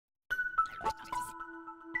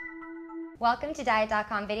Welcome to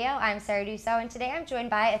Diet.com video. I'm Sarah Dussault, and today I'm joined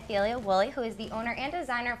by Athelia Woolley, who is the owner and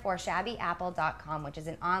designer for ShabbyApple.com, which is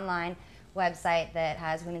an online website that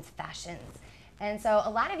has women's fashions. And so a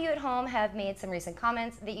lot of you at home have made some recent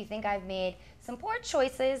comments that you think I've made some poor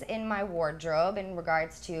choices in my wardrobe in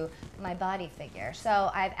regards to my body figure. So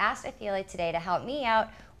I've asked Athelia today to help me out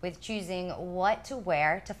with choosing what to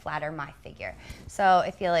wear to flatter my figure. So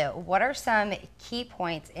Athelia, what are some key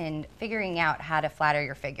points in figuring out how to flatter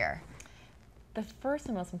your figure? The first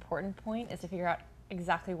and most important point is to figure out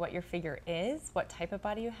exactly what your figure is, what type of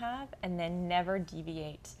body you have, and then never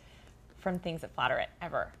deviate from things that flatter it,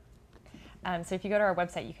 ever. So if you go to our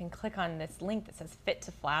website, you can click on this link that says Fit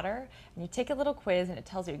to Flatter, and you take a little quiz and it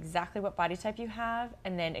tells you exactly what body type you have,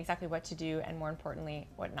 and then exactly what to do, and more importantly,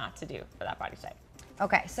 what not to do for that body type.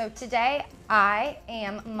 Okay, so today I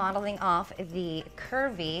am modeling off the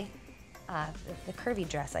curvy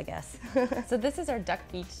dress, I guess. So this is our Duck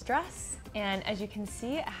Beach dress, and as you can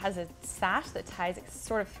see, it has a sash that ties, it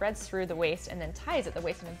sort of threads through the waist and then ties at the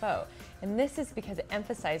waist in a bow. And this is because it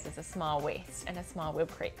emphasizes a small waist and a small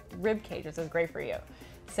rib cage, which is great for you.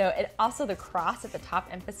 So it also, the cross at the top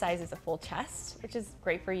emphasizes a full chest, which is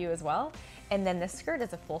great for you as well. And then the skirt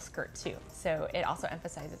is a full skirt too. So it also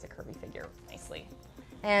emphasizes a curvy figure nicely.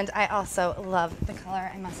 And I also love the color,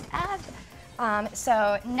 I must add.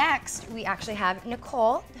 So next we actually have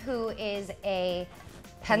Nicole, who is a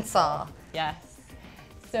pencil. Yes.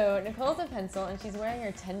 So Nicole's a pencil, and she's wearing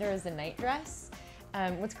her Tender as a Night dress.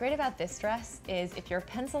 What's great about this dress is if you're a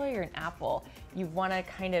pencil or you're an apple, you want to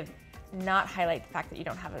kind of not highlight the fact that you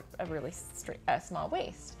don't have a really small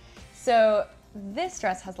waist. So this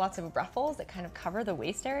dress has lots of ruffles that kind of cover the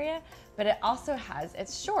waist area, but it also has,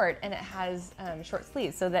 it's short and it has short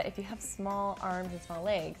sleeves, so that if you have small arms and small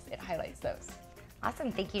legs, it highlights those. Awesome,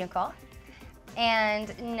 thank you, Nicole.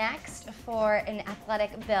 And next, for an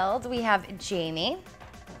athletic build, we have Jamie.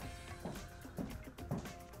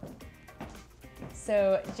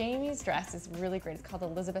 So Jamie's dress is really great. It's called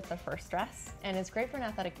Elizabeth I dress, and it's great for an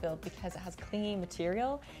athletic build because it has clingy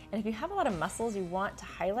material. And if you have a lot of muscles, you want to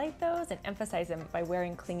highlight those and emphasize them by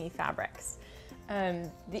wearing clingy fabrics.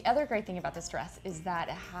 The other great thing about this dress is that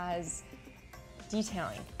it has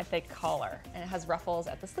detailing at the collar, and it has ruffles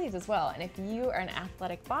at the sleeves as well. And if you are an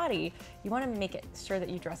athletic body, you want to make it sure that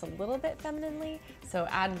you dress a little bit femininely, so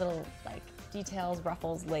add little like details,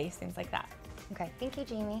 ruffles, lace, things like that. Okay, thank you,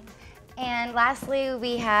 Jamie. And lastly,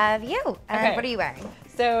 we have you. Okay. What are you wearing?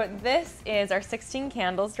 So this is our 16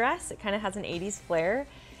 Candles dress. It kind of has an 80s flair.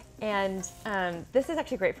 And this is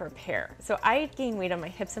actually great for a pair. So I gain weight on my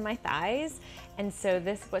hips and my thighs. And so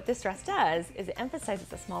what this dress does is it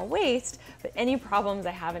emphasizes a small waist, but any problems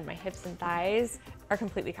I have in my hips and thighs are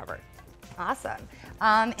completely covered. Awesome.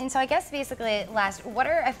 And so I guess basically last, what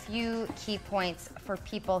are a few key points for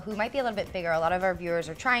people who might be a little bit bigger? A lot of our viewers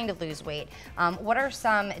are trying to lose weight. What are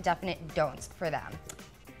some definite don'ts for them?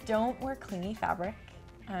 Don't wear clingy fabric.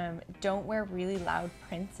 Don't wear really loud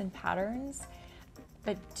prints and patterns,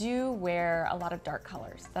 but do wear a lot of dark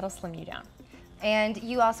colors. That'll slim you down. And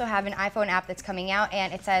you also have an iPhone app that's coming out,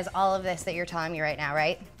 and it says all of this that you're telling me right now,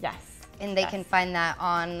 right? Yes. And they can find that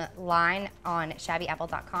online on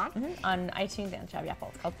ShabbyApple.com. On iTunes and Shabby Apple.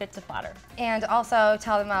 It's called Fit to Flatter. And also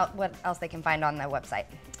tell them about what else they can find on the website.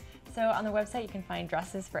 So on the website you can find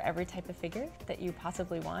dresses for every type of figure that you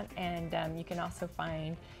possibly want, and you can also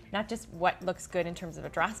find not just what looks good in terms of a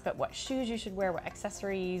dress, but what shoes you should wear, what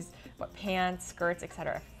accessories, what pants, skirts,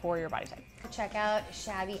 etc. for your body type. Check out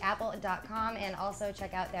ShabbyApple.com and also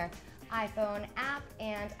check out their iPhone app,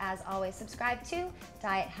 and as always, subscribe to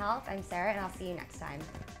Diet Health. I'm Sarah, and I'll see you next time.